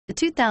The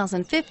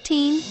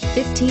 2015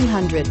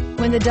 1500.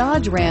 When the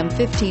Dodge Ram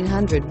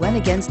 1500 went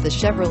against the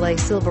Chevrolet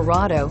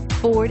Silverado,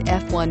 Ford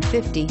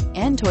F-150,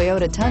 and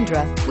Toyota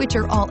Tundra, which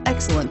are all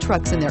excellent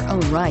trucks in their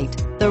own right,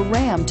 the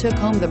Ram took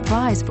home the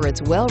prize for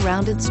its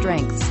well-rounded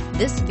strengths.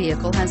 This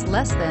vehicle has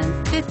less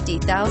than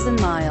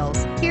 50,000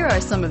 miles. Here are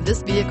some of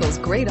this vehicle's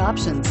great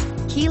options: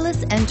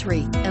 keyless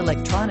entry,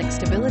 electronic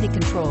stability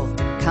control,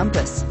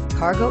 compass,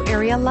 cargo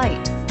area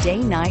light,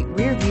 day-night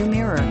rear view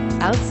mirror,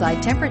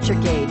 outside temperature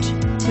gauge,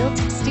 tilt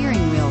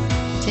steering wheel,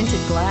 tinted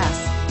glass,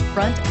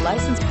 front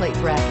license plate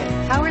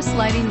bracket, power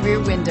sliding rear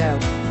window.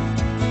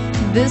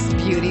 This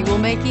beauty will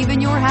make even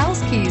your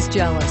house keys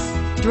jealous.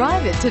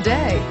 Drive it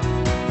today.